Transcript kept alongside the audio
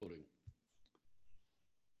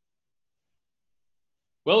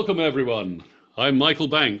Welcome, everyone. I'm Michael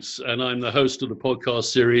Banks, and I'm the host of the podcast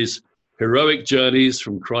series Heroic Journeys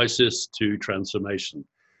from Crisis to Transformation.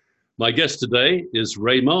 My guest today is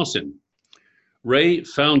Ray Martin. Ray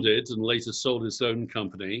founded and later sold his own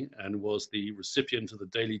company and was the recipient of the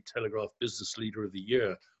Daily Telegraph Business Leader of the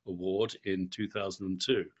Year award in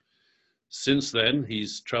 2002. Since then,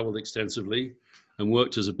 he's traveled extensively and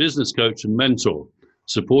worked as a business coach and mentor,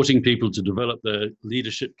 supporting people to develop their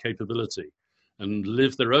leadership capability and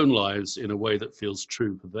live their own lives in a way that feels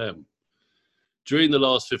true for them. During the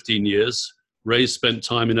last 15 years, Ray's spent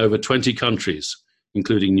time in over 20 countries,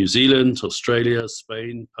 including New Zealand, Australia,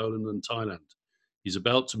 Spain, Poland, and Thailand. He's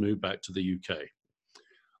about to move back to the UK.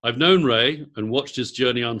 I've known Ray and watched his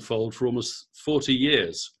journey unfold for almost 40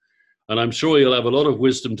 years, and I'm sure he'll have a lot of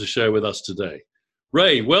wisdom to share with us today.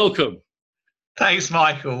 Ray, welcome. Thanks,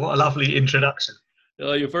 Michael. What a lovely introduction.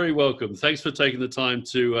 You're very welcome. Thanks for taking the time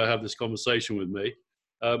to have this conversation with me.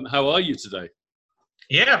 How are you today?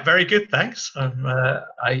 Yeah, very good. Thanks.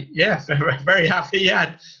 Very happy.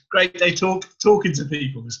 Yeah, great day talking to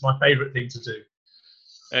people. It's my favourite thing to do.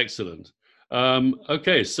 Excellent.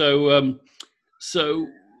 Okay, so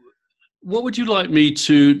what would you like me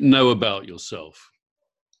to know about yourself,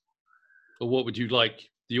 or what would you like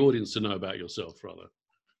the audience to know about yourself, rather?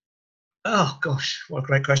 Oh gosh, what a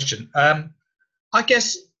great question. I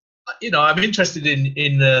guess, I'm interested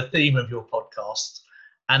in the theme of your podcast.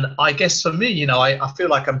 And I guess for me, I feel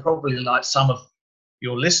like I'm probably like some of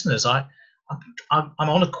your listeners. I'm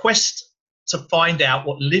on a quest to find out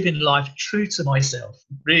what living life true to myself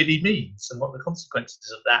really means and what the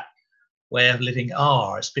consequences of that way of living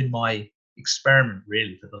are. It's been my experiment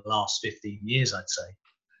really for the last 15 years, I'd say.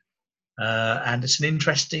 And it's an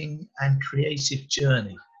interesting and creative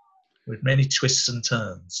journey with many twists and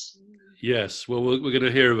turns. Yes, well, we're going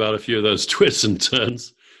to hear about a few of those twists and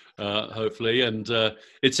turns, hopefully. And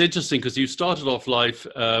it's interesting because you started off life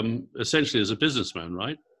essentially as a businessman,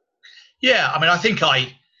 right? Yeah, I think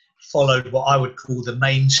I followed what I would call the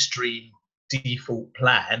mainstream default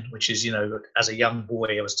plan, which is, as a young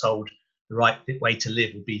boy, I was told the right way to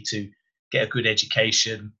live would be to get a good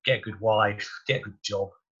education, get a good wife, get a good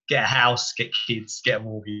job, get a house, get kids, get a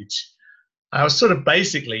mortgage. I was sort of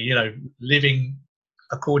basically, living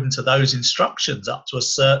according to those instructions up to a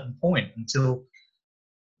certain point until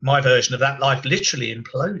my version of that life literally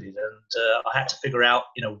imploded. And I had to figure out,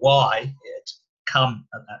 why it had come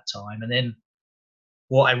at that time. And then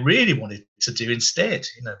what I really wanted to do instead,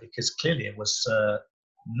 because clearly it was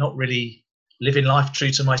not really living life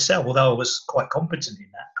true to myself, although I was quite competent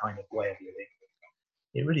in that kind of way of living.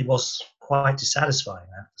 It really was quite dissatisfying,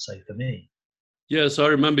 I have to say, for me. Yes, I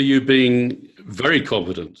remember you being very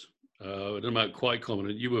confident. I don't know about quite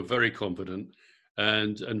confident. You were very confident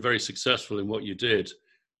and very successful in what you did.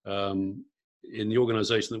 In the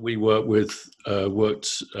organisation that we worked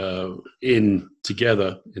in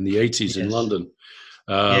together in the 80s. Yes. In London.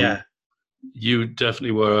 You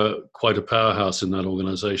definitely were quite a powerhouse in that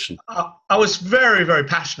organisation. I was very, very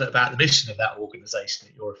passionate about the mission of that organisation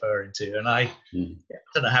that you're referring to. And I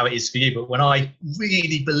don't know how it is for you, but when I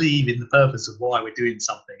really believe in the purpose of why we're doing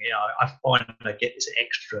something, I find I get this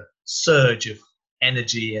extra surge of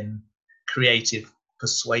energy and creative,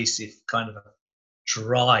 persuasive kind of a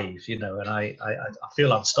drive, and I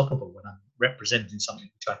feel unstoppable when I'm representing something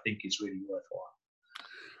which I think is really worthwhile.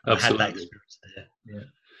 Absolutely. I had that experience there. Yeah.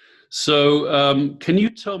 So can you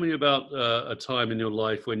tell me about a time in your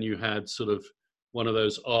life when you had sort of one of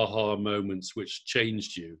those aha moments which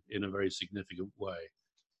changed you in a very significant way?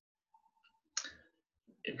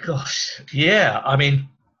 Gosh, yeah. I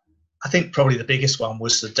think probably the biggest one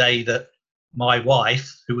was the day that my wife,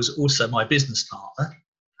 who was also my business partner,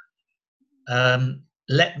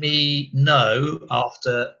 let me know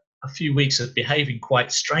after a few weeks of behaving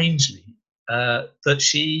quite strangely that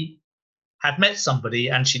she had met somebody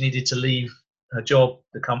and she needed to leave her job,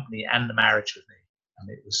 the company, and the marriage with me. And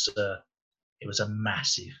it was a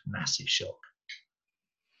massive, massive shock.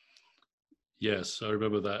 Yes, I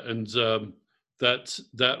remember that. And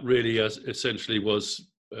that really essentially was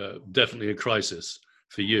definitely a crisis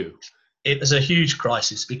for you. It was a huge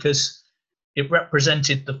crisis because it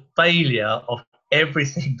represented the failure of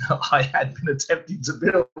everything that I had been attempting to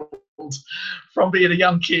build from being a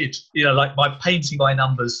young kid. Like my painting by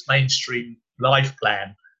numbers mainstream life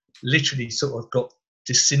plan literally sort of got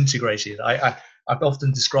disintegrated. I've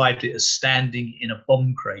often described it as standing in a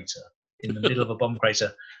bomb crater, in the middle of a bomb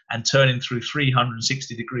crater, and turning through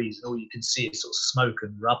 360 degrees, and all you can see is sort of smoke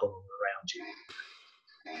and rubble around you.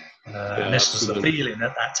 And this was the feeling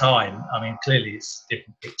at that time. Clearly it's a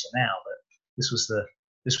different picture now, but this was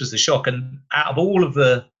the shock. And out of all of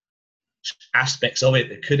the aspects of it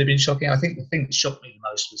that could have been shocking. I think the thing that shocked me the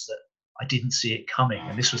most was that I didn't see it coming,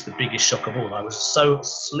 and this was the biggest shock of all. I was so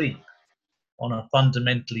asleep on a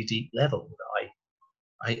fundamentally deep level that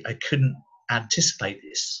I couldn't anticipate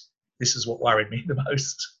this. This is what worried me the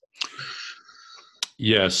most.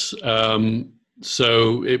 Yes.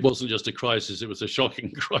 So it wasn't just a crisis, it was a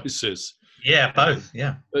shocking crisis. Yeah, both.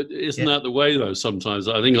 Yeah. But isn't that the way, though, sometimes?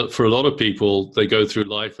 I think for a lot of people, they go through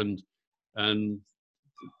life and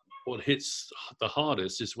what hits the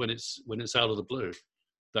hardest is when it's out of the blue,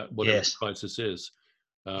 that whatever the crisis is.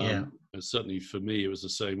 And certainly for me, it was the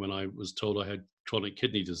same when I was told I had chronic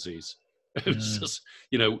kidney disease. It was just,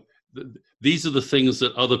 these are the things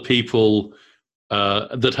that other people,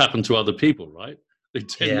 that happen to other people, right? They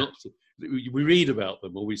tend not to, we read about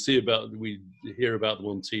them, or we hear about them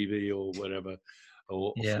on TV or whatever,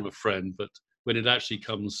 or from a friend, but when it actually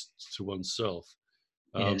comes to oneself.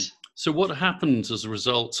 So what happened as a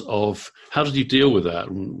result of, how did you deal with that,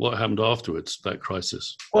 and what happened afterwards, that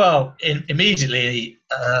crisis? Well, immediately,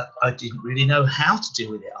 I didn't really know how to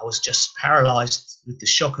deal with it. I was just paralyzed with the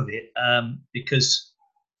shock of it, because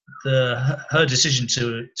her decision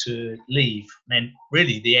to leave meant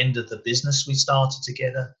really the end of the business we started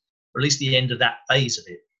together, or at least the end of that phase of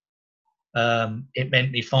it. It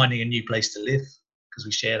meant me finding a new place to live because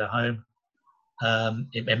we shared a home.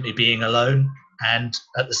 It meant me being alone. And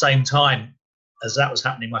at the same time as that was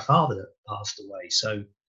happening, my father passed away. So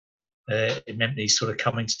it meant me sort of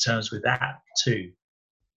coming to terms with that too.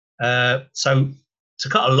 So to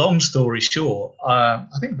cut a long story short, I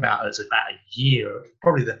think about a year,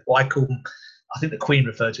 probably I think the Queen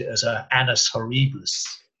referred to it as a annus horribilis.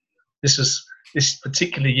 This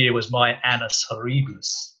particular year was my annus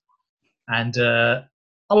horribilis. And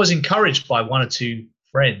I was encouraged by one or two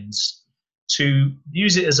friends to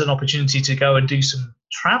use it as an opportunity to go and do some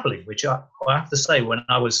traveling, which I have to say, when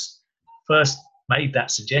I was first made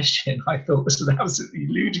that suggestion, I thought was an absolutely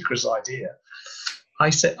ludicrous idea. I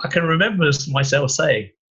can remember myself saying,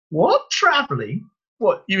 "What, traveling?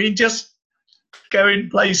 What, you mean just going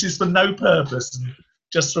places for no purpose and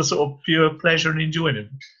just for sort of pure pleasure and enjoyment?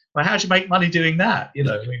 Well, how do you make money doing that?"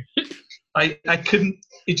 I couldn't.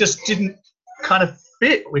 It just didn't kind of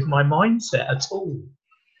fit with my mindset at all.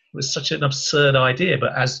 It was such an absurd idea.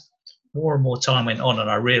 But as more and more time went on, and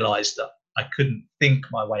I realised that I couldn't think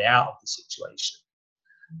my way out of the situation,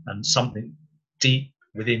 and something deep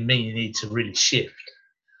within me needed to really shift,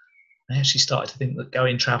 I actually started to think that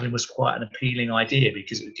going travelling was quite an appealing idea,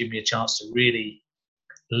 because it would give me a chance to really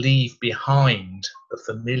leave behind the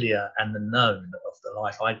familiar and the known of the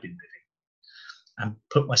life I'd been living, and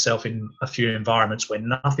put myself in a few environments where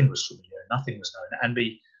nothing was familiar, nothing was known, and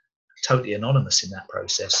be totally anonymous in that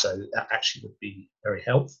process. So that actually would be a very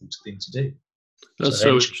helpful thing to do. That's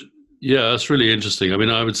that's really interesting. I mean,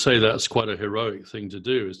 I would say that's quite a heroic thing to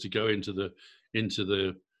do, is to go to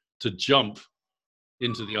jump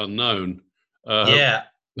into the unknown. I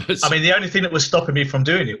mean, the only thing that was stopping me from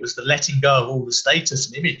doing it was the letting go of all the status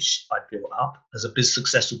and image I'd built up as a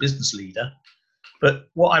successful business leader. But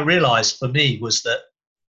what I realized for me was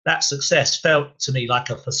that success felt to me like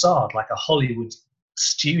a facade, like a Hollywood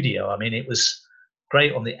studio. I mean, it was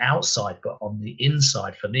great on the outside, but on the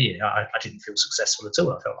inside, for me, I didn't feel successful at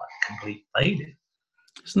all. I felt like a complete failure.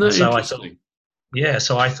 Isn't that interesting?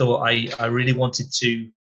 So I thought I really wanted to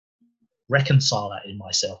reconcile that in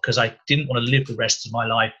myself, because I didn't want to live the rest of my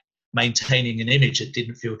life maintaining an image that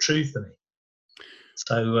didn't feel true for me.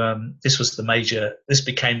 So this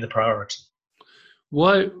became the priority.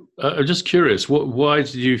 Why? I'm just curious. Why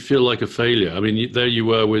did you feel like a failure? I mean, there you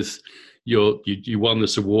were with you won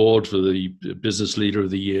this award for the Business Leader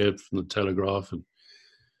of the Year from the Telegraph,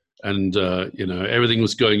 and everything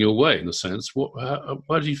was going your way in a sense. Why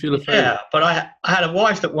did you feel a failure? Yeah, but I had a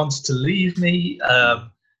wife that wanted to leave me.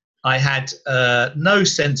 I had no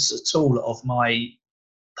sense at all of my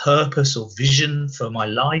purpose or vision for my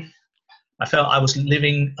life. I felt I was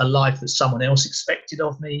living a life that someone else expected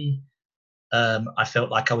of me. I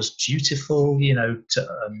felt like I was dutiful, to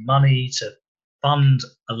earn money, to fund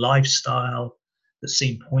a lifestyle that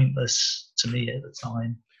seemed pointless to me at the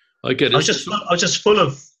time. I get it. I was just full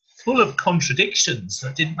of contradictions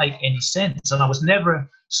that didn't make any sense, and I was never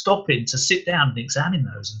stopping to sit down and examine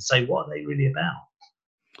those and say, what are they really about?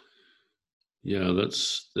 Yeah,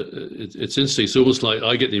 it's interesting. It's almost like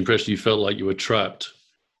I get the impression you felt like you were trapped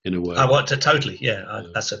in a way. I want to totally,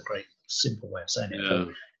 that's a great simple way of saying it. Yeah.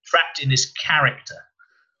 Trapped in this character,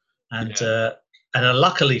 and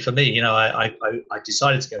luckily for me, I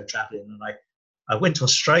decided to go traveling, and I went to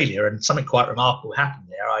Australia, and something quite remarkable happened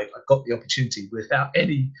there. I got the opportunity without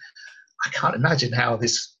I can't imagine how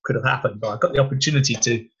this could have happened, but I got the opportunity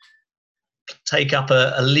to take up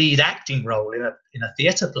a lead acting role in a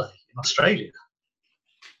theatre play in Australia.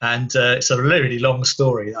 And it's a really long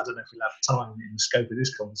story. I don't know if we'll have time in the scope of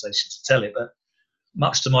this conversation to tell it, but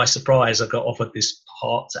much to my surprise, I got offered this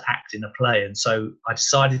part to act in a play. And so I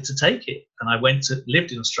decided to take it. And I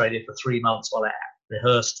lived in Australia for 3 months while I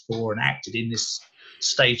rehearsed for and acted in this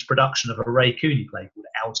stage production of a Ray Cooney play called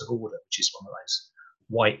Out of Order, which is one of those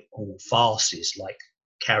Whitehall farces like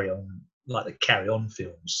the Carry On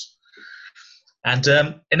films. And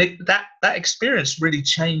that experience really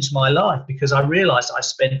changed my life, because I realised I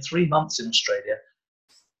spent 3 months in Australia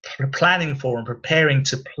planning for and preparing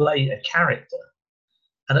to play a character.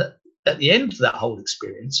 And at the end of that whole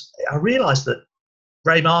experience, I realised that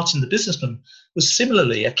Ray Martin, the businessman, was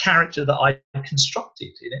similarly a character that I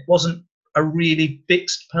constructed. And it wasn't a really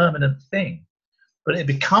fixed, permanent thing, but it had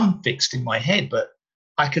become fixed in my head. But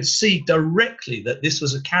I could see directly that this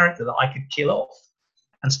was a character that I could kill off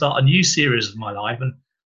and start a new series of my life and,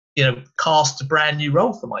 cast a brand new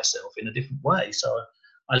role for myself in a different way. So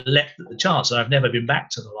I leapt at the chance, and I've never been back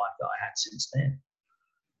to the life that I had since then.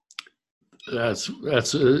 That's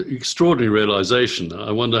an extraordinary realization.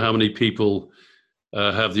 I wonder how many people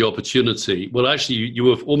have the opportunity. Well, actually, you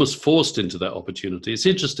were almost forced into that opportunity. It's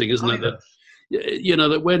interesting, isn't it? That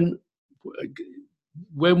that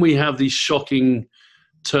when we have these shocking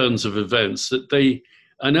turns of events, that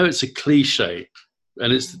I know it's a cliche,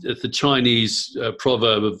 and it's the Chinese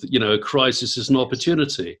proverb of a crisis is an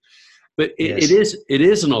opportunity, but it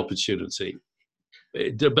is an opportunity.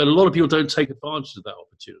 But a lot of people don't take advantage of that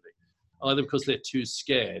opportunity, either because they're too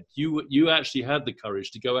scared. You actually had the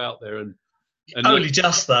courage to go out there and only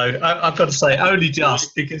just though. I've got to say only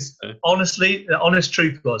just, because honestly, the honest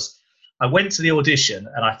truth was, I went to the audition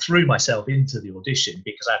and I threw myself into the audition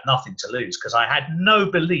because I had nothing to lose, because I had no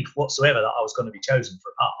belief whatsoever that I was going to be chosen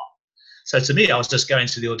for a part. So to me, I was just going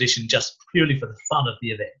to the audition just purely for the fun of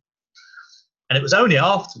the event. And it was only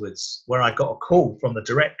afterwards where I got a call from the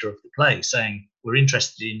director of the play saying, "We're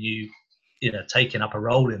interested in you, taking up a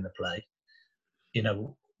role in the play.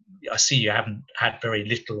 I see you haven't had very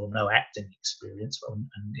little or no acting experience, and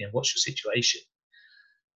what's your situation?"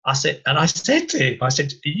 I said to him,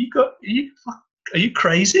 "Are you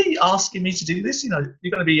crazy asking me to do this? You're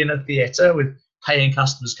going to be in a theatre with paying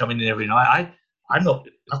customers coming in every night. I've got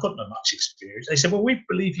not much experience." They said, "Well, we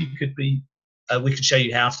believe you could be. We could show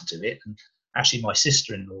you how to do it." And actually, my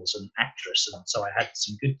sister-in-law's an actress, and so I had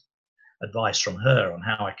some good advice from her on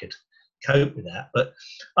how I could cope with that. But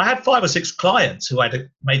I had 5 or 6 clients who I'd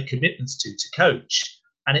made commitments to coach,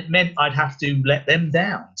 and it meant I'd have to let them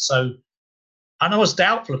down. So, and I was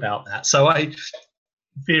doubtful about that. So I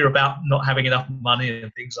fear about not having enough money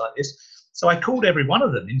and things like this. So I called every one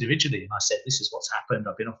of them individually and I said, "This is what's happened.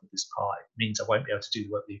 I've been offered this part. It means I won't be able to do the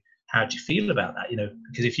work with you. How do you feel about that?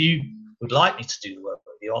 Because if you would like me to do the work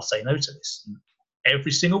with you, I'll say no to this." And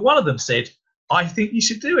every single one of them said, "I think you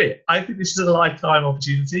should do it. I think this is a lifetime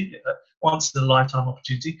opportunity, once in a lifetime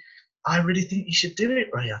opportunity. I really think you should do it,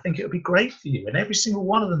 Ray. I think it would be great for you." And every single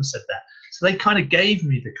one of them said that. So they kind of gave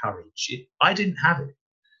me the courage. I didn't have it.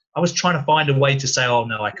 I was trying to find a way to say, "Oh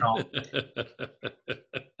no, I can't,"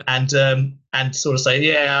 and sort of say,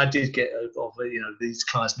 "Yeah, I did get an offer. These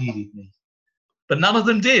clients needed me," but none of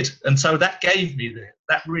them did. And so that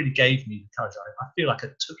really gave me the courage. I feel like I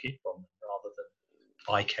took it from them rather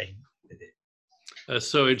than I came with it. That's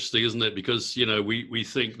so interesting, isn't it? Because we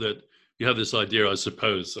think that you have this idea, I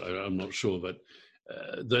suppose. I'm not sure, but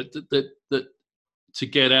that to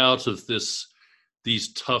get out of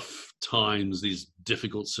these tough times, these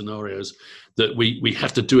difficult scenarios, that we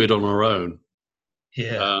have to do it on our own.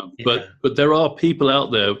 But there are people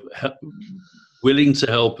out there willing to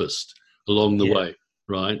help us along the way,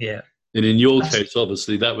 right? Yeah. And in your case,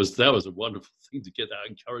 obviously, that was a wonderful thing to get that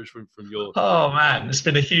encouragement from your. Oh man, it's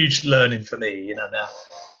been a huge learning for me. Now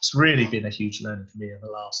it's really been a huge learning for me in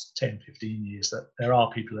the last 10, 15 years that there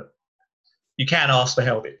are people that you can ask for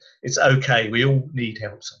help. It's okay. We all need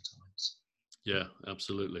help sometimes. Yeah,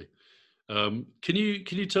 absolutely. Can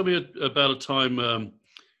you tell me about a time?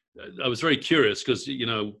 I was very curious because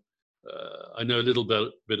I know a little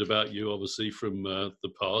bit about you, obviously from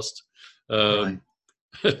the past,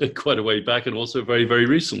 quite a way back, and also very, very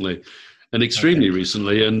recently, and extremely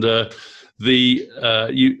recently. And I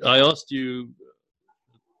asked you,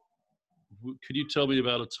 could you tell me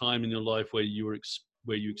about a time in your life where you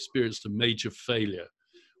experienced a major failure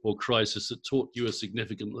or crisis that taught you a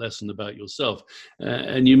significant lesson about yourself?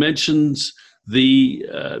 And you mentioned the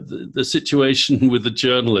situation with the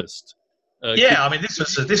journalist.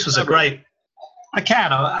 This was a great. I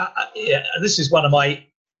can. This is one of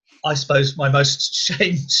I suppose my most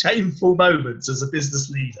shameful moments as a business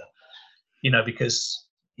leader. because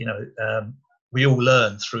we all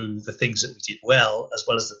learn through the things that we did well as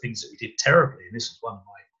the things that we did terribly. And this was one of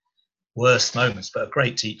my worst moments, but a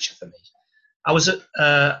great teacher for me. I was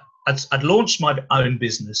I'd launched my own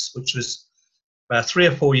business, which was about 3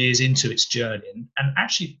 or 4 years into its journey, and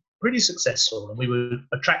actually pretty successful. And we were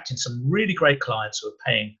attracting some really great clients who were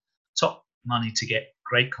paying top money to get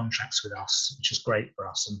great contracts with us, which was great for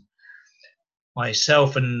us. And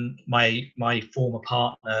myself and my former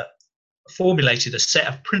partner formulated a set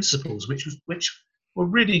of principles which were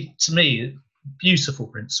really, to me, beautiful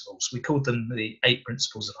principles. We called them the 8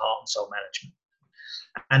 principles of heart and soul management.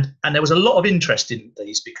 And there was a lot of interest in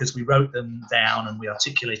these because we wrote them down and we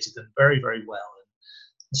articulated them very, very well.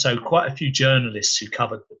 And so quite a few journalists who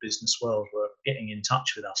covered the business world were getting in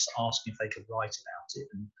touch with us, asking if they could write about it.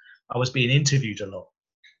 And I was being interviewed a lot.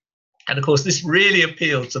 And of course, this really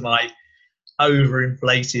appealed to my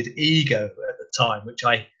overinflated ego at the time, which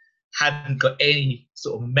I hadn't got any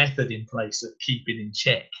sort of method in place of keeping in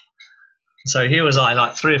check. So here was I,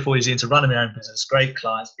 like 3 or 4 years into running my own business, great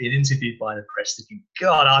clients, being interviewed by the press, thinking,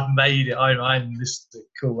 God, I've made it. I'm Mr.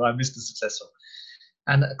 Cool. I'm Mr. Successful.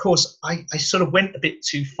 And of course, I sort of went a bit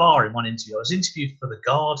too far in one interview. I was interviewed for The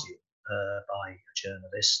Guardian by a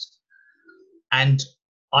journalist. And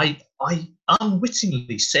I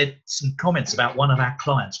unwittingly said some comments about one of our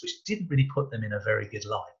clients, which didn't really put them in a very good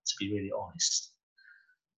light, to be really honest.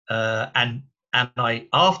 And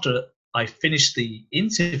after I finished the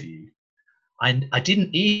interview, I didn't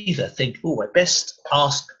either think, I best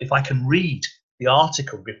ask if I can read the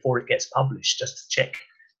article before it gets published, just to check if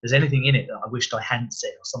there's anything in it that I wished I hadn't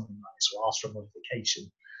said or something like this, or ask for a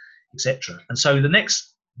modification, etc. And so the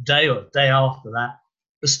next day or day after that,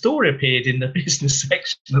 the story appeared in the business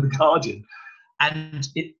section of The Guardian. And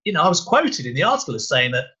I was quoted in the article as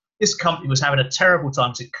saying that this company was having a terrible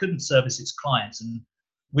time because it couldn't service its clients, and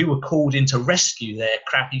we were called in to rescue their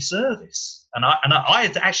crappy service. And I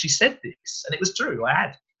had actually said this, and it was true, I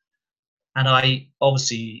had. And I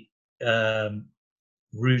obviously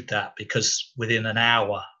rued that, because within an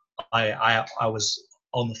hour, I was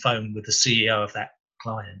on the phone with the CEO of that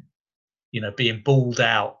client, being bawled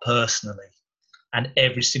out personally. And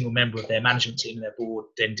every single member of their management team and their board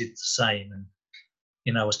then did the same.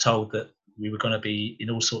 And, I was told that we were going to be in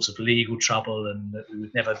all sorts of legal trouble and that we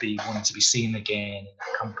would never be wanting to be seen again in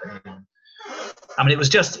that company. And, I mean, it was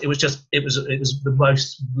the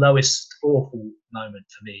most lowest, awful moment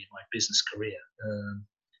for me in my business career.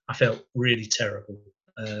 I felt really terrible.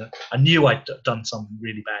 I knew I'd done something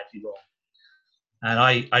really badly wrong.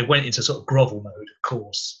 And I went into sort of grovel mode, of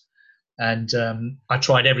course. And I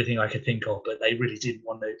tried everything I could think of, but they really didn't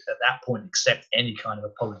want to, at that point, accept any kind of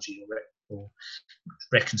apology or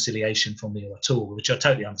reconciliation from me at all, which I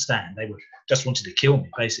totally understand. They just wanted to kill me,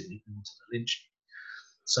 basically, and wanted to lynch me.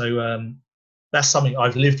 So that's something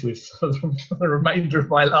I've lived with for the remainder of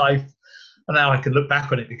my life. And now I can look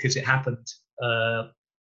back on it because it happened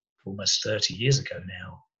almost 30 years ago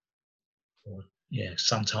now, or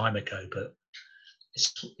some time ago. But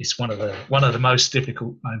it's one of the most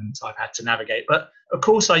difficult moments I've had to navigate. But of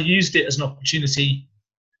course, I used it as an opportunity.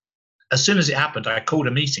 As soon as it happened, I called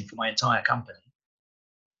a meeting for my entire company,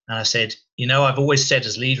 and I said, I've always said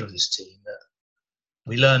as leader of this team that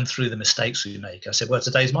we learn through the mistakes we make. I said, well,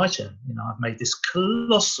 today's my turn. I've made this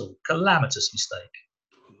colossal, calamitous mistake,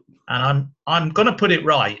 and I'm going to put it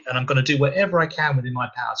right, and I'm going to do whatever I can within my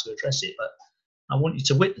power to address it. But I want you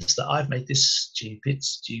to witness that I've made this stupid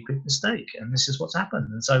mistake, and this is what's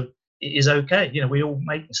happened. And so it is okay. We all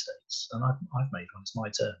make mistakes, and I've made one. It's my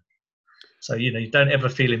turn. So, you don't ever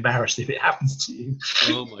feel embarrassed if it happens to you.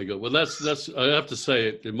 Oh my God. Well, that's I have to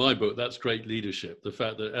say, in my book, that's great leadership. The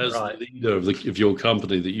fact that as the leader of your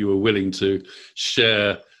company, that you were willing to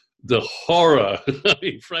share the horror. I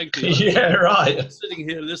mean, frankly, I'm sitting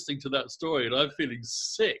here listening to that story and I'm feeling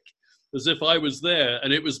sick, as if I was there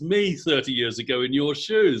and it was me 30 years ago in your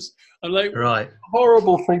shoes. I'm like,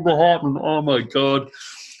 horrible thing to happen. Oh my God.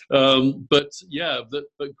 But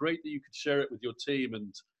great that you could share it with your team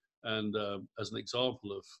and as an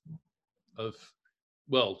example of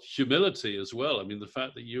humility as well. I mean, the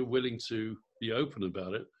fact that you're willing to be open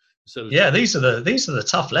about it. These are the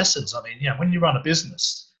tough lessons. I mean, when you run a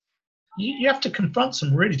business, you have to confront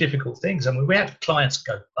some really difficult things. I mean, we had clients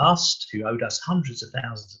go bust who owed us hundreds of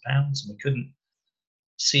thousands of pounds, and we couldn't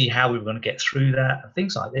see how we were going to get through that and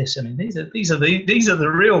things like this. I mean, these are the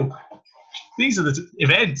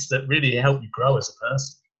events that really help you grow as a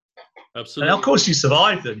person. Absolutely. And of course, you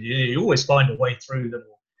survive them. You always find a way through them.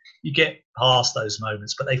 You get past those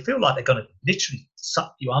moments, but they feel like they're going to literally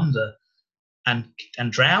suck you under and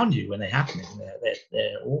drown you when they happen.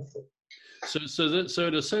 They're awful. So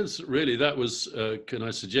in a sense, really, that was. Can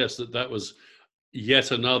I suggest that was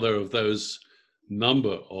yet another of those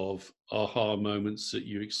number of aha moments that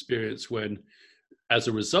you experienced when, as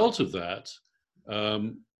a result of that,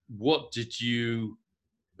 what did you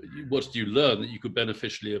learn that you could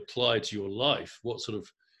beneficially apply to your life? What sort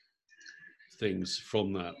of things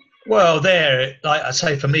from that? Well, like I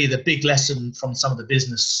say, for me, the big lesson from some of the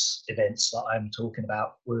business events that I'm talking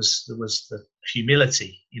about was the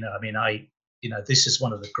humility. This is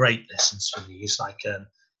one of the great lessons for me. It's like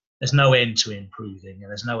there's no end to improving, and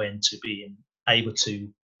there's no end to being able to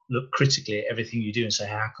look critically at everything you do and say,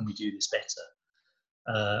 how can we do this better?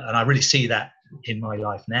 And I really see that in my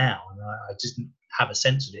life now, and I didn't have a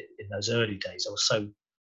sense of it in those early days. I was so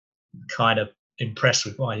kind of over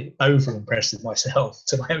impressed with myself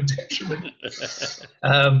to my own detriment.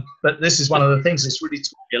 But this is one of the things that's really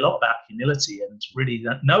taught me a lot about humility, and really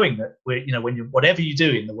knowing that whatever you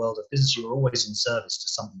do in the world of business, you're always in service to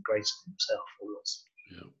something greater than yourself. Always.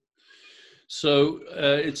 Yeah. So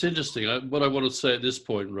it's interesting. What I want to say at this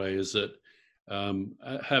point, Ray, is that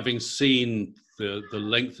having seen the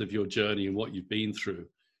length of your journey and what you've been through,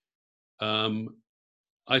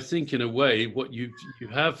 I think in a way what you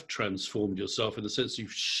have transformed yourself, in the sense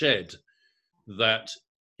you've shed that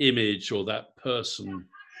image or that person,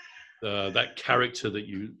 that character that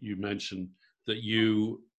you mentioned, that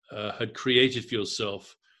you had created for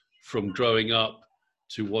yourself from growing up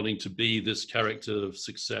to wanting to be this character of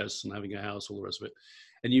success and having a house, all the rest of it.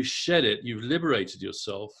 And you've shed it, you've liberated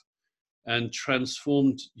yourself and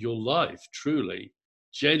transformed your life truly,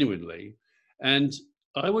 genuinely. And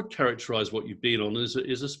I would characterize what you've been on as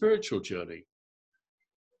a spiritual journey.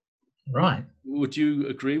 Right. Would you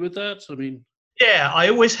agree with that? I mean, yeah, I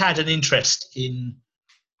always had an interest in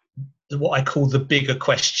what I call the bigger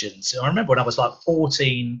questions. I remember when I was like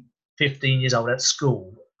 14, 15 years old at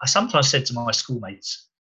school, I sometimes said to my schoolmates,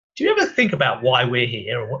 do you ever think about why we're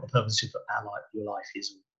here, or what the purpose of your life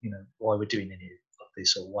is, why we're doing any of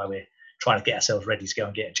this, or why we're trying to get ourselves ready to go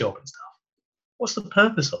and get a job and stuff? What's the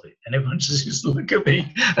purpose of it? And everyone just used to look at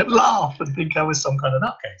me and laugh and think I was some kind of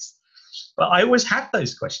nutcase. But I always had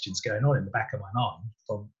those questions going on in the back of my mind,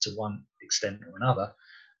 to one extent or another,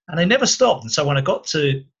 and they never stopped. And so when I got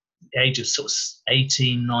to the age of sort of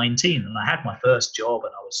 18, 19, and I had my first job,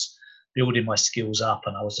 and I was building my skills up,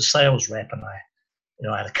 and I was a sales rep, and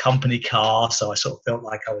I had a company car, so I sort of felt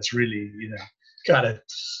like I was really, kind of,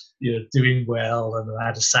 doing well, and I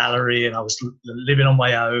had a salary, and I was living on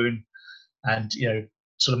my own, and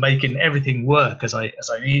sort of making everything work as I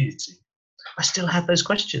needed to. I still had those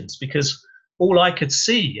questions, because all I could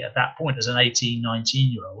see at that point as an 18,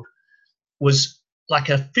 19-year-old was like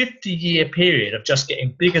a 50-year period of just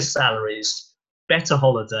getting bigger salaries, better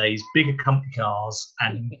holidays, bigger company cars,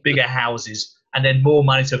 and bigger houses, and then more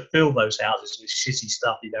money to fill those houses with shitty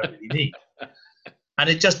stuff you don't really need. And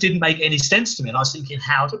it just didn't make any sense to me. And I was thinking,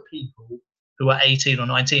 how do people who are 18 or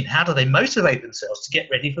 19, how do they motivate themselves to get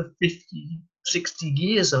ready for 50, 60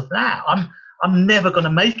 years of that? I'm never going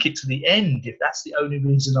to make it to the end if that's the only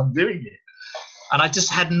reason I'm doing it. And I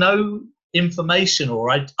just had no information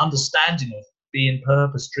or understanding of being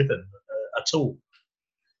purpose-driven at all.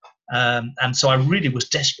 And so I really was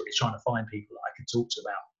desperately trying to find people that I could talk to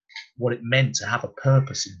about what it meant to have a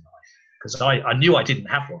purpose in life, because I knew I didn't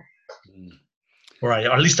have one. Or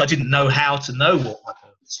at least I didn't know how to know what my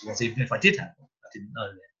purpose was, even if I did have one. I didn't know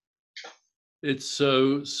that. It's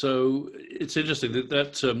so it's interesting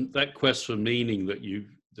that quest for meaning that you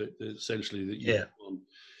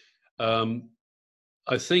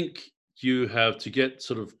I think you have to get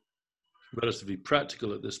sort of relatively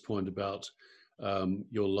practical at this point about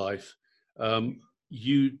your life.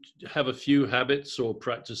 You have a few habits or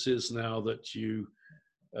practices now that you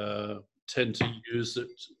tend to use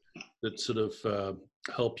that sort of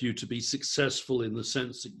help you to be successful in the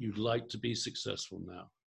sense that you'd like to be successful now.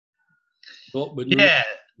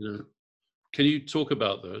 Can you talk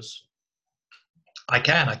about those? I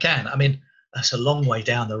can. I mean, that's a long way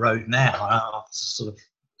down the road now. Sort of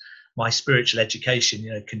my spiritual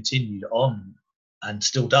education, continued on and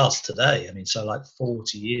still does today. I mean, so like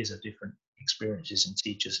 40 years of different experiences and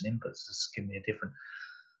teachers and inputs has given me a different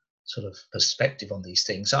sort of perspective on these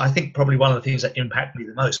things. So I think probably one of the things that impacted me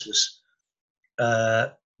the most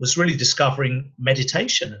was really discovering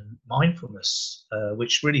meditation and mindfulness,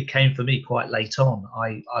 which really came for me quite late on.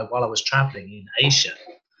 While I was traveling in Asia,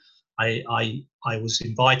 I was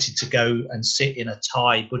invited to go and sit in a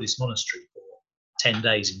Thai Buddhist monastery for 10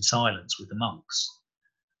 days in silence with the monks.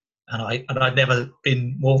 And I'd never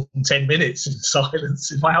been more than 10 minutes in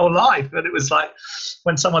silence in my whole life. And it was like,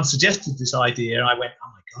 when someone suggested this idea, I went, oh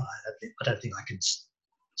my God, I don't think I can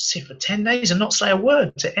sit for 10 days and not say a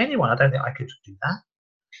word to anyone. I don't think I could do that.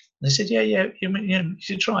 And they said, yeah, you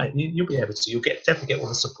should try it. You'll be able to. You'll definitely get all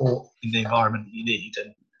the support in the environment that you need.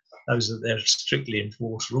 And they're strictly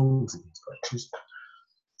enforced rules in these places.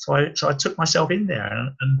 So I took myself in there,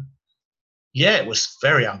 and yeah, it was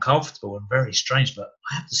very uncomfortable and very strange. But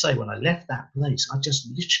I have to say, when I left that place, I just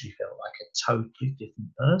literally felt like a totally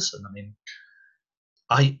different person. I mean,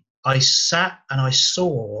 I sat and I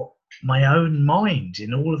saw my own mind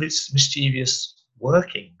in all of its mischievous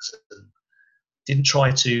workings, and didn't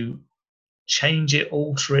try to change it,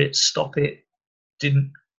 alter it, stop it.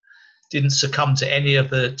 Didn't succumb to any of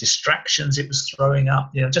the distractions it was throwing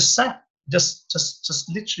up. Just sat, just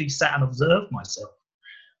literally sat and observed myself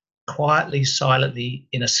quietly, silently,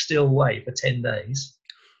 in a still way for 10 days.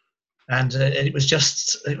 And it was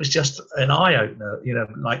just an eye opener.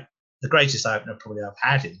 Like the greatest eye opener probably I've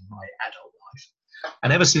had in my adult life.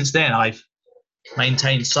 And ever since then, I've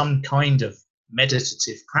maintained some kind of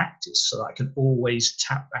meditative practice so that I can always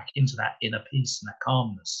tap back into that inner peace and that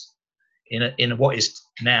calmness in what is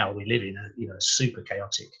now, we live in a super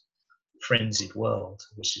chaotic, frenzied world,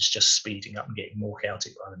 which is just speeding up and getting more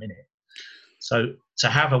chaotic by the minute. So to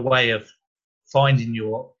have a way of finding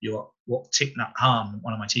your what Thich Nhat Hanh,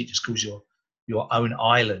 one of my teachers, calls your own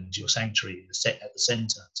island, your sanctuary, at the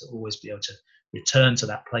center, to always be able to return to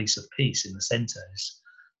that place of peace in the center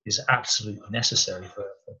is absolutely necessary for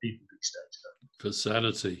people these days. For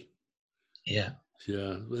sanity. Yeah.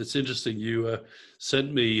 Yeah, it's interesting. You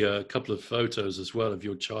sent me a couple of photos as well of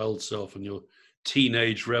your child self and your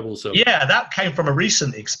teenage rebel self. Yeah, that came from a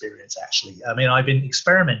recent experience, actually. I mean, I've been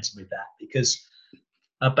experimenting with that because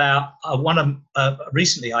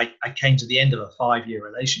recently I came to the end of a 5-year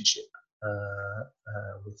relationship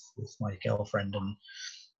with my girlfriend, and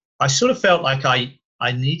I sort of felt like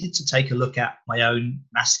I needed to take a look at my own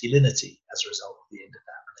masculinity as a result of the end of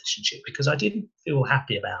that relationship, because I didn't feel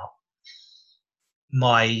happy about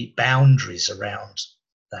my boundaries around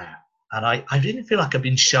that. And I didn't feel like I've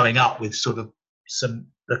been showing up with sort of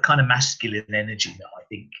the kind of masculine energy that I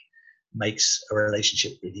think makes a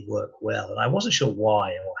relationship really work well. And I wasn't sure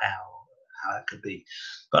why or how it could be.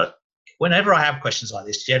 But whenever I have questions like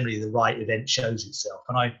this, generally the right event shows itself.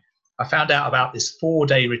 And I found out about this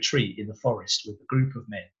 4-day retreat in the forest with a group of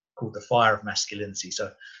men called the Fire of Masculinity. So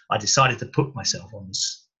I decided to put myself on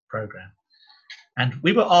this program. And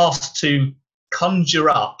we were asked to conjure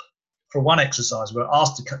up, for one exercise, we were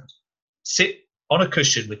asked to sit on a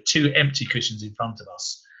cushion with 2 empty cushions in front of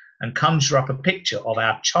us and conjure up a picture of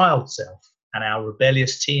our child self and our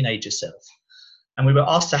rebellious teenager self. And we were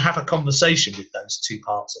asked to have a conversation with those 2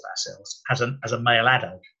 parts of ourselves as a male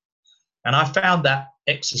adult. And I found that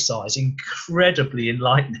exercise incredibly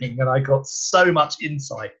enlightening, and I got so much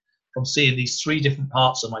insight from seeing these 3 different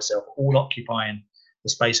parts of myself all occupying the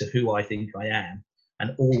space of who I think I am,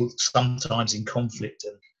 and all sometimes in conflict,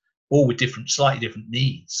 and all with slightly different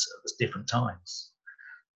needs at different times.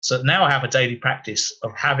 So now I have a daily practice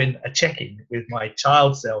of having a check-in with my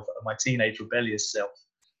child self and my teenage rebellious self.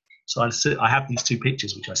 So I have these 2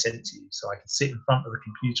 pictures which I sent to you, so I can sit in front of the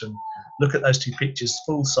computer and look at those 2 pictures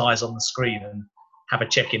full size on the screen and have a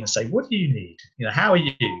check-in and say, what do you need? How are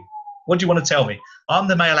you? What do you want to tell me? I'm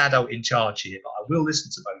the male adult in charge here, but I will listen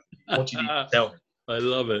to both of you. What do you need to tell me? I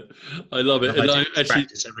love it. And I actually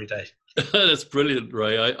practice every day. That's brilliant,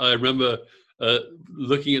 Ray. I remember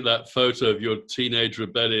looking at that photo of your teenage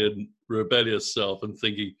rebellious self and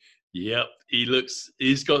thinking, yep,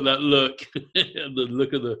 he's got that look, the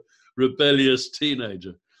look of the rebellious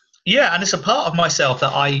teenager. Yeah, and it's a part of myself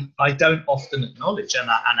that I don't often acknowledge, and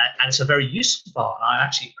it's a very useful part, and I'm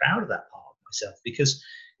actually proud of that part of myself, because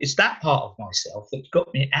it's that part of myself that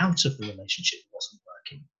got me out of the relationship that wasn't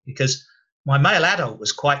working, because my male adult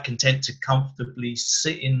was quite content to comfortably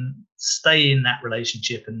stay in that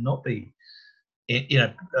relationship and not be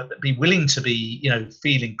willing to be,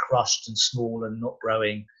 feeling crushed and small and not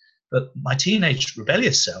growing. But my teenage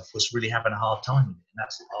rebellious self was really having a hard time with it. And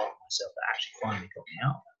that's the part of myself that actually finally got me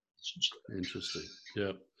out of that relationship. Interesting.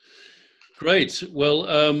 Yeah. Great. Well,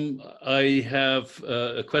 I have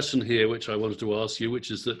a question here which I wanted to ask you, which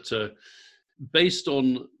is that based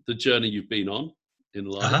on the journey you've been on in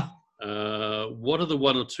life, what are the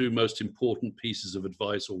 1 or 2 most important pieces of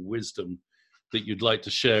advice or wisdom that you'd like to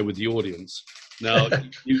share with the audience? Now,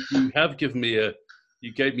 you have given me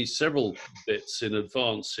you gave me several bits in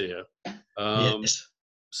advance here, Yes.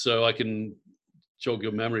 so I can jog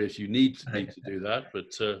your memory if you need to do that.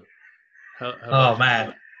 But oh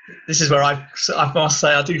man, this is where I must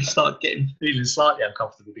say I do start feeling slightly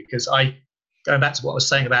uncomfortable, because going back to what I was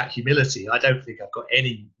saying about humility, I don't think I've got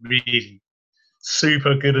any really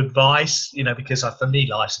super good advice, because for me,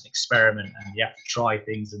 life's an experiment and you have to try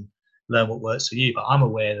things and learn what works for you. But I'm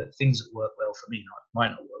aware that things that work well for me might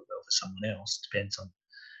not work well for someone else, depends on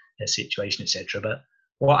their situation, etc. But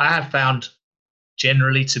what I have found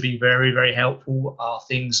generally to be very, very helpful are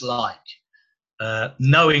things like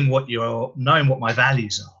knowing what my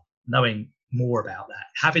values are, knowing more about that.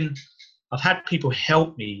 I've had people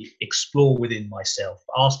help me explore within myself,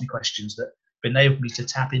 ask me questions that enable me to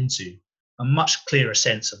tap into a much clearer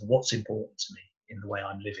sense of what's important to me in the way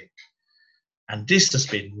I'm living. And this has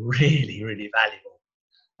been really, really valuable.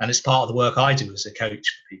 And it's part of the work I do as a coach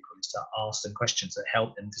for people, is to ask them questions that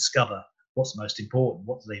help them discover what's most important,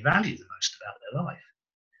 what do they value the most about their life.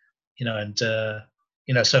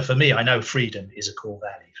 So for me, I know freedom is a core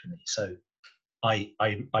value for me. So I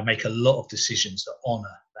make a lot of decisions that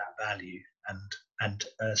honour that value and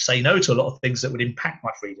say no to a lot of things that would impact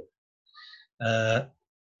my freedom.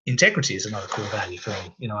 Integrity is another core value for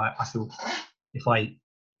me. I feel if I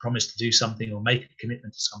promise to do something or make a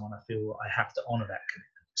commitment to someone, I feel I have to honour that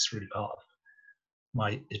commitment. It's really part of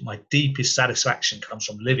my deepest satisfaction comes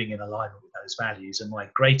from living in alignment with those values, and my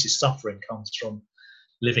greatest suffering comes from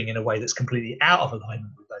living in a way that's completely out of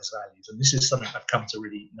alignment with those values. And this is something I've come to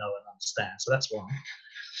really know and understand. So that's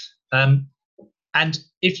one. And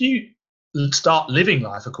if you start living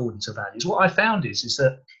life according to values, what I found is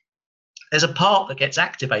that there's a part that gets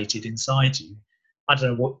activated inside you. I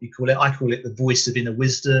don't know what you call it. I call it the voice of inner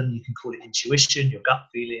wisdom. You can call it intuition, your gut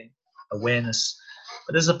feeling, awareness.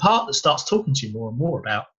 But there's a part that starts talking to you more and more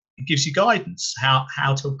about, it gives you guidance, how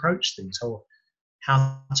to approach things, or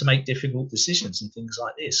how to make difficult decisions and things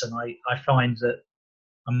like this. And I find that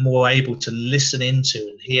I'm more able to listen into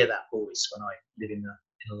and hear that voice when I live in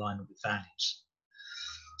alignment with values.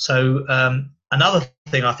 So another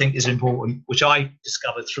thing I think is important, which I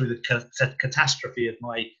discovered through the catastrophe of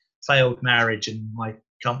my failed marriage and my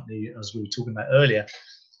company, as we were talking about earlier,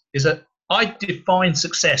 is that I define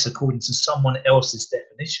success according to someone else's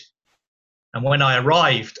definition. And when I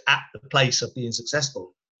arrived at the place of being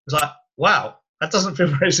successful, it was like, wow, that doesn't feel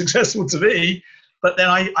very successful to me. But then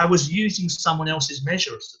I was using someone else's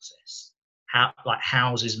measure of success, like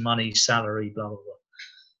houses, money, salary, blah, blah, blah.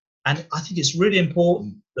 And I think it's really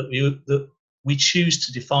important that we choose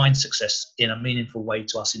to define success in a meaningful way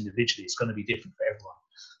to us individually. It's going to be different for everyone.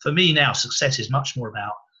 For me now, success is much more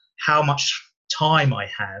about how much time I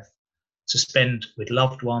have to spend with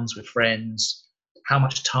loved ones, with friends, how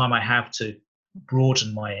much time I have to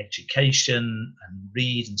broaden my education and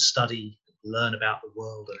read and study, learn about the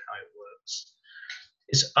world and how it works.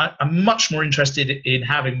 I'm much more interested in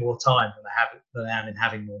having more time than I am in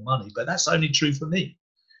having more money, but that's only true for me.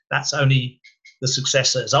 That's only the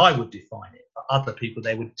success as I would define it. For other people,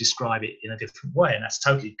 they would describe it in a different way, and that's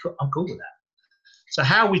totally cool. I'm cool with that. So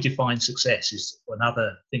how we define success is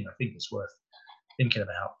another thing I think is worth thinking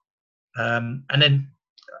about. And then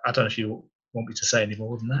I don't know if you want me to say any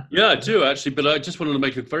more than that. Yeah, I do actually, but I just wanted to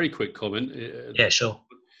make a very quick comment. Yeah, sure.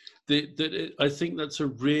 I think that's a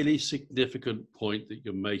really significant point that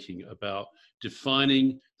you're making about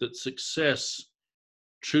defining that success,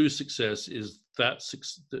 true success, is that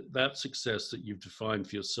success that you've defined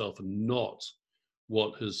for yourself, and not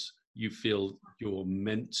what you feel you're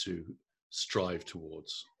meant to strive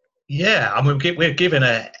towards. Yeah, I mean, we're given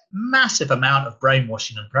a massive amount of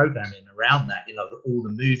brainwashing and programming around that. All the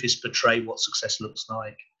movies portray what success looks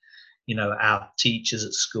like. Our teachers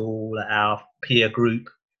at school, our peer group,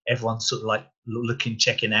 everyone's sort of like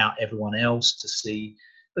checking out everyone else to see.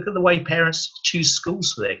 Look at the way parents choose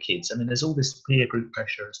schools for their kids. I mean, there's all this peer group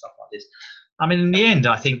pressure and stuff like this. I mean, in the end,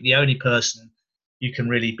 I think the only person you can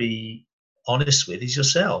really be honest with is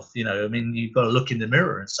yourself. I mean, you've got to look in the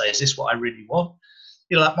mirror and say, is this what I really want?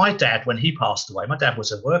 Like my dad, when he passed away, my dad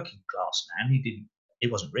was a working class man. He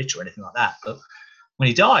wasn't rich or anything like that. But when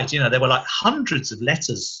he died, there were like hundreds of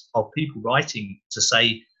letters of people writing to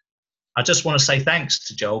say, I just want to say thanks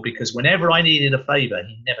to Joel, because whenever I needed a favor,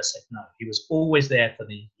 he never said no. He was always there for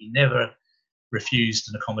me. He never refused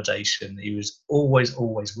an accommodation. He was always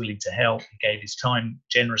willing to help. He gave his time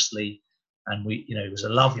generously. And he was a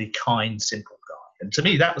lovely, kind, simple guy. And to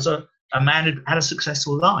me, that was a man who had a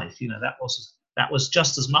successful life. That was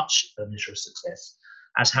just as much a measure of success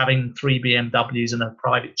as having 3 BMWs and a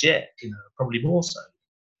private jet, probably more so,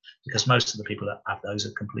 because most of the people that have those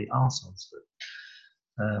are complete arseholes.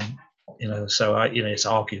 But, so it's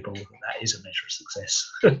arguable that is a measure of success.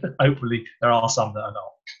 Hopefully there are some that are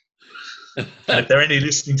not. And if there are any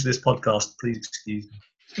listening to this podcast, please excuse me.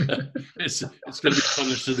 It's going to be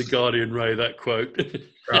published in the Guardian, Ray, that quote.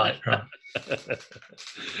 Right.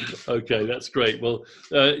 Okay, that's great. Well,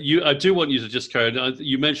 I do want you to just carry on.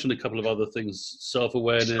 You mentioned a couple of other things: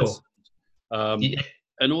 self-awareness, Sure. Yeah.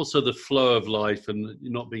 and also the flow of life and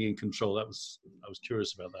not being in control. I was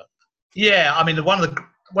curious about that. Yeah, I mean, one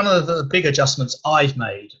of the big adjustments I've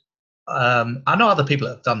made, I know other people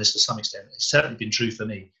have done this to some extent. It's certainly been true for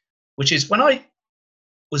me, which is when I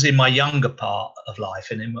was in my younger part of life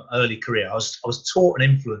and in my early career, I was taught and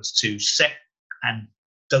influenced to set and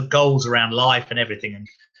the goals around life and everything, and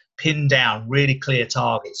pin down really clear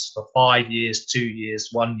targets for 5 years, 2 years,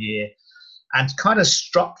 1 year, and kind of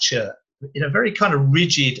structure in a very kind of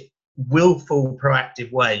rigid, willful,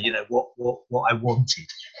 proactive way. You know what I wanted.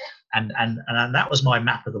 And that was my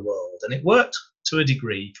map of the world, and it worked to a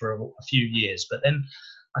degree for a few years. But then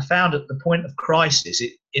I found at the point of crisis,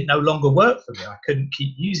 it no longer worked for me. I couldn't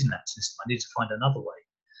keep using that system. I needed to find another way.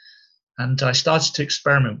 And I started to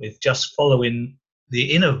experiment with just following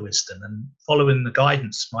the inner wisdom and following the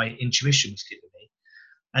guidance my intuition was giving me,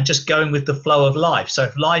 and just going with the flow of life. So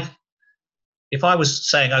if I was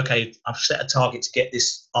saying, okay, I've set a target to get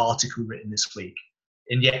this article written this week,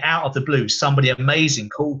 and yet out of the blue, somebody amazing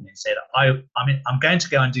called me and said, I'm going to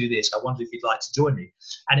go and do this. I wonder if you'd like to join me.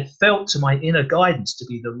 And it felt to my inner guidance to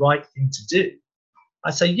be the right thing to do.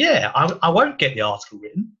 I say, yeah, I won't get the article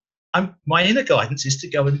written. My inner guidance is to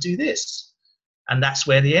go and do this. And that's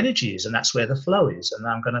where the energy is, and that's where the flow is. And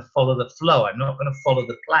I'm going to follow the flow. I'm not going to follow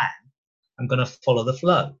the plan. I'm going to follow the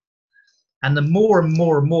flow. And the more and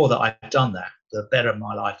more and more that I've done that, the better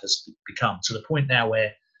my life has become, to the point now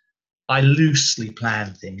where I loosely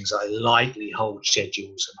plan things. I lightly hold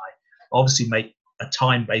schedules, and I obviously make a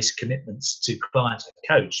time-based commitments to clients I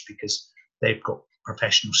coach, because they've got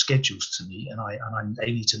professional schedules to meet, and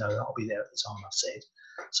they need to know that I'll be there at the time I've said.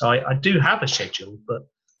 So I do have a schedule, but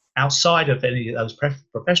outside of any of those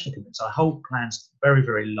professional commitments, I hold plans very,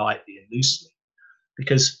 very lightly and loosely,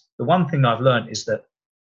 because the one thing I've learned is that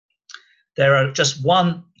there are just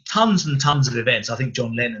tons and tons of events. I think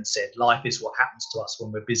John Lennon said, life is what happens to us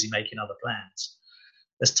when we're busy making other plans.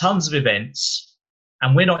 There's tons of events,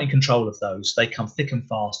 and we're not in control of those. They come thick and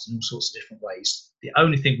fast in all sorts of different ways. The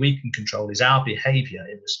only thing we can control is our behavior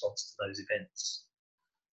in response to those events.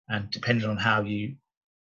 And depending on how you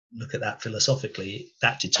look at that philosophically,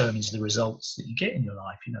 that determines the results that you get in your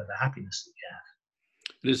life, the happiness that you have.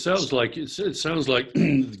 And it sounds like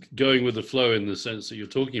going with the flow, in the sense that you're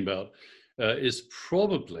talking about, is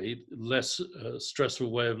probably less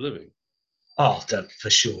stressful way of living. Oh, for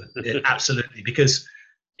sure. Absolutely. Because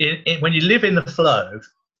when you live in the flow,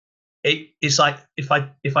 it's like, if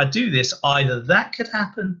I do this, either that could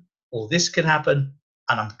happen or this could happen,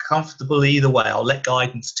 and I'm comfortable either way. I'll let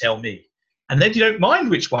guidance tell me. And then you don't mind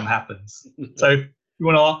which one happens. So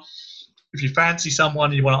if you fancy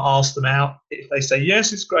someone, you want to ask them out. If they say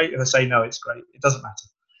yes, it's great. If they say no, it's great. It doesn't matter.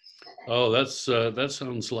 Oh, that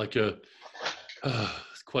sounds like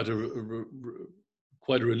quite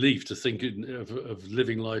a relief to think of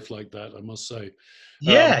living life like that, I must say.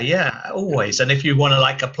 Yeah, always. And if you want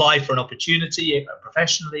to apply for an opportunity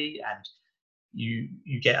professionally, and you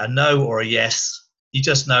get a no or a yes, you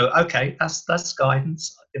just know, okay, that's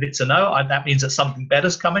guidance. If it's a no, that means that something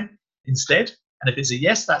better's coming instead. And if it's a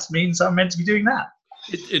yes, that means I'm meant to be doing that.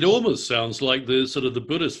 It almost sounds like the sort of the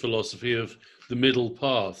Buddhist philosophy of the middle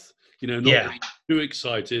path. Not getting too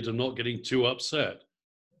excited and not getting too upset.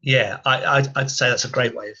 Yeah, I'd say that's a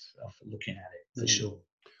great way of looking at it, for sure.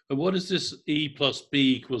 And what is this E plus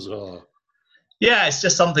B equals R? Yeah, it's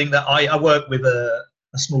just something that I work with a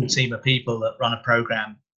small team of people that run a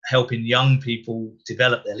program helping young people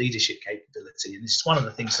develop their leadership capability. And this is one of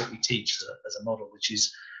the things that we teach as a model, which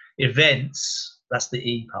is events, that's the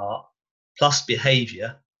E part, plus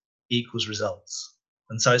behavior equals results.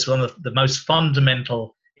 And so it's one of the most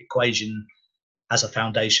fundamental equation as a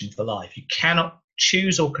foundation for life. You cannot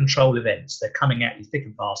choose or control events. They're coming at you thick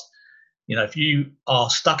and fast. If you are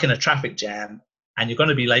stuck in a traffic jam and you're going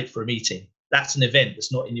to be late for a meeting, that's an event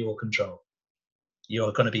that's not in your control.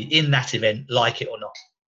 You're going to be in that event, like it or not.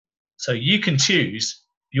 So you can choose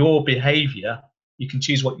your behavior. You can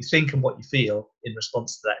choose what you think and what you feel in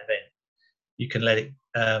response to that event. You can let it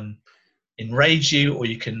enrage you, or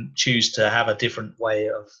you can choose to have a different way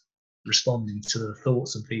of responding to the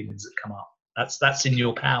thoughts and feelings that come up. That's in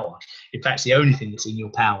your power. In fact, it's the only thing that's in your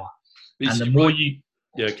power. And the more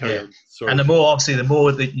and the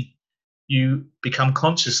more that you become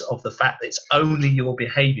conscious of the fact that it's only your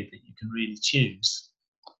behavior that you can really choose,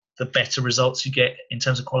 the better results you get in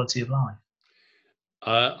terms of quality of life.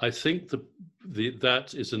 I think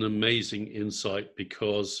that is an amazing insight,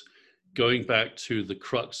 because going back to the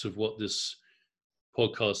crux of what this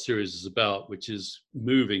podcast series is about, which is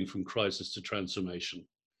moving from crisis to transformation,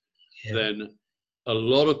 then a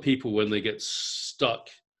lot of people, when they get stuck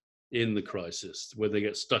in the crisis, when they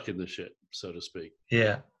get stuck in the shit, so to speak,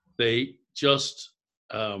 they just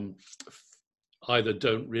either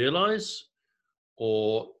don't realize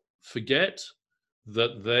or forget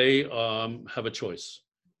that they have a choice,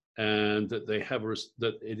 and that they have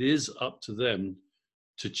that it is up to them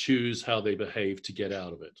to choose how they behave to get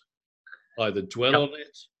out of it. Either dwell on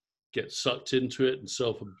it, get sucked into it, and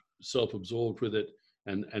self-absorbed with it,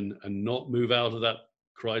 and not move out of that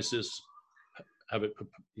crisis, have it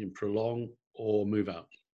prolong, or move out.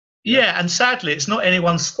 Yeah, and sadly, it's not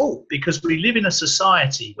anyone's fault, because we live in a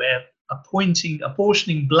society where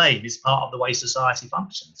apportioning blame is part of the way society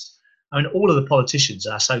functions. I mean, all of the politicians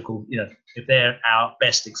are so-called, if they're our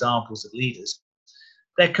best examples of leaders,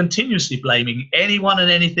 they're continuously blaming anyone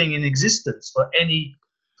and anything in existence for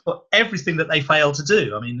everything that they fail to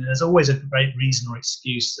do. I mean, there's always a great reason or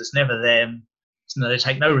excuse. There's never them. They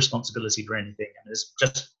take no responsibility for anything. And it's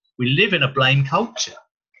just, we live in a blame culture.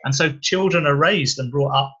 And so children are raised and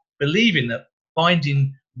brought up believing that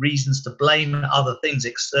finding reasons to blame other things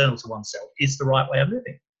external to oneself is the right way of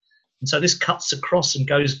living. And so this cuts across and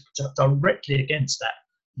goes directly against that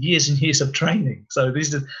years and years of training. So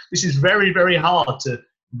this is very, very hard to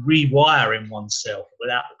rewire in oneself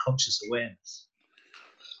without the conscious awareness.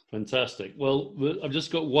 Fantastic. Well, I've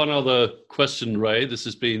just got one other question, Ray. This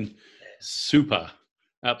has been super,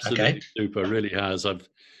 absolutely super, really has.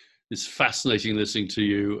 It's fascinating listening to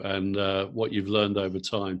you and what you've learned over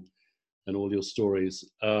time and all your stories.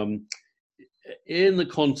 In the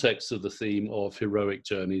context of the theme of heroic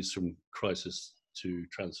journeys from crisis to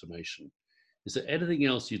transformation, is there anything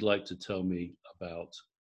else you'd like to tell me about?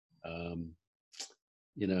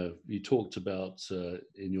 You talked about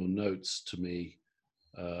in your notes to me,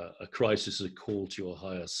 a crisis is a call to your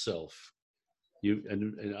higher self.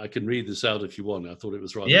 And I can read this out if you want. I thought it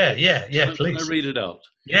was right. Yeah, please. Can I read it out?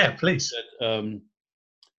 Yeah, please.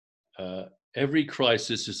 Every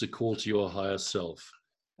crisis is a call to your higher self,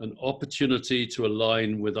 an opportunity to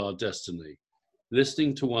align with our destiny.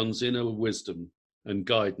 Listening to one's inner wisdom and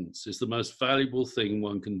guidance is the most valuable thing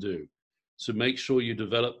one can do. So make sure you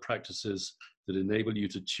develop practices that enable you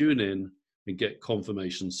to tune in and get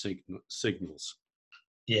confirmation signals.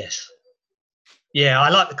 Yes. Yeah, I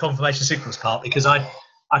like the confirmation signals part, because I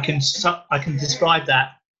can describe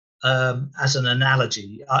that as an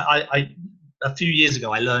analogy. A few years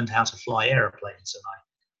ago, I learned how to fly aeroplanes, and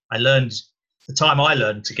I learned, the time I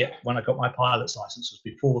learned when I got my pilot's license was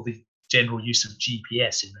before the general use of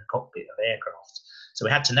GPS in the cockpit of aircraft. So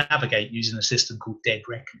we had to navigate using a system called dead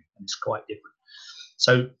reckoning, and it's quite different.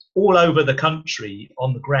 So all over the country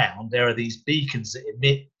on the ground, there are these beacons that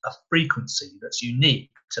emit a frequency that's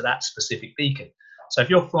unique to that specific beacon. So if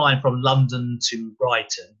you're flying from London to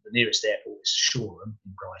Brighton, the nearest airport is Shoreham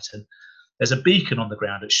in Brighton. There's a beacon on the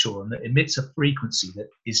ground at Shoreham that emits a frequency that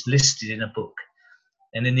is listed in a book.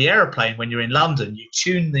 And in the aeroplane, when you're in London, you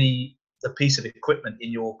tune the piece of equipment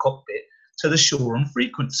in your cockpit to the Shoreham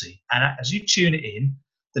frequency. And as you tune it in,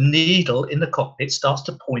 the needle in the cockpit starts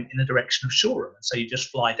to point in the direction of Shoreham. And so you just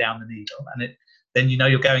fly down the needle, and then you know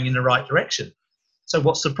you're going in the right direction. So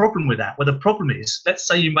what's the problem with that? Well, the problem is, let's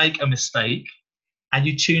say you make a mistake and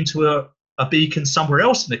you tune to a beacon somewhere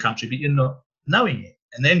else in the country, but you're not knowing it.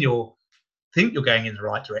 And then you think you're going in the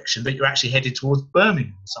right direction, but you're actually headed towards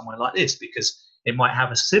Birmingham or somewhere like this, because it might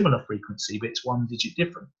have a similar frequency, but it's one digit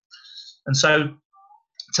different. And so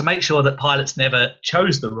to make sure that pilots never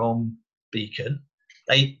chose the wrong beacon,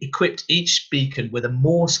 they equipped each beacon with a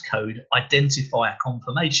Morse code identifier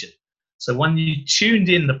confirmation. So when you tuned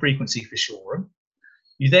in the frequency for Shoreham,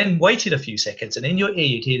 you then waited a few seconds, and in your ear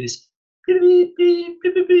you'd hear this beep, beep, beep,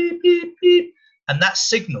 beep, beep, beep, beep. And that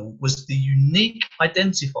signal was the unique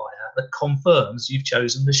identifier that confirms you've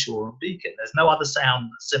chosen the Shoreham beacon. There's no other sound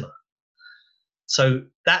that's similar. So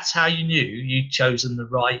that's how you knew you'd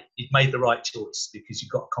made the right choice, because you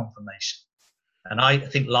got confirmation. And I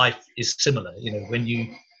think life is similar. When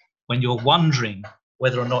you're wondering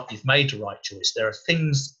whether or not you've made the right choice, there are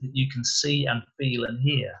things that you can see and feel and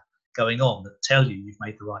hear going on that tell you you've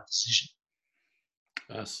made the right decision.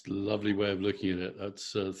 That's a lovely way of looking at it.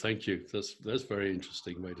 That's thank you. That's a very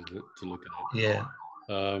interesting way to look at it.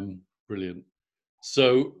 Yeah. Brilliant.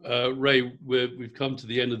 So Ray, we've come to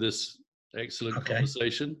the end of this excellent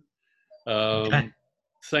conversation.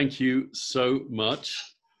 Thank you so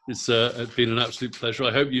much. It's been an absolute pleasure.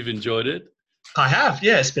 I hope you've enjoyed it. I have.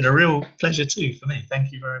 Yeah, it's been a real pleasure too for me.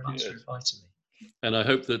 Thank you very much for inviting me. And I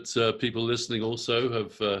hope that people listening also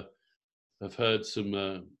have heard some,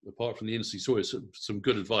 apart from the interesting stories, some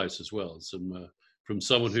good advice as well. From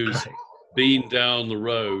someone who's been down the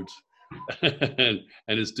road and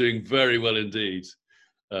is doing very well indeed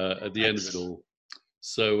at the end of it all.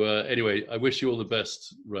 So anyway, I wish you all the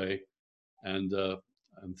best, Ray, and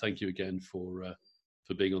thank you again for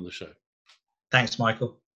being on the show. Thanks,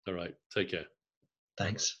 Michael. All right, take care.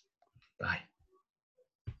 Thanks. Bye.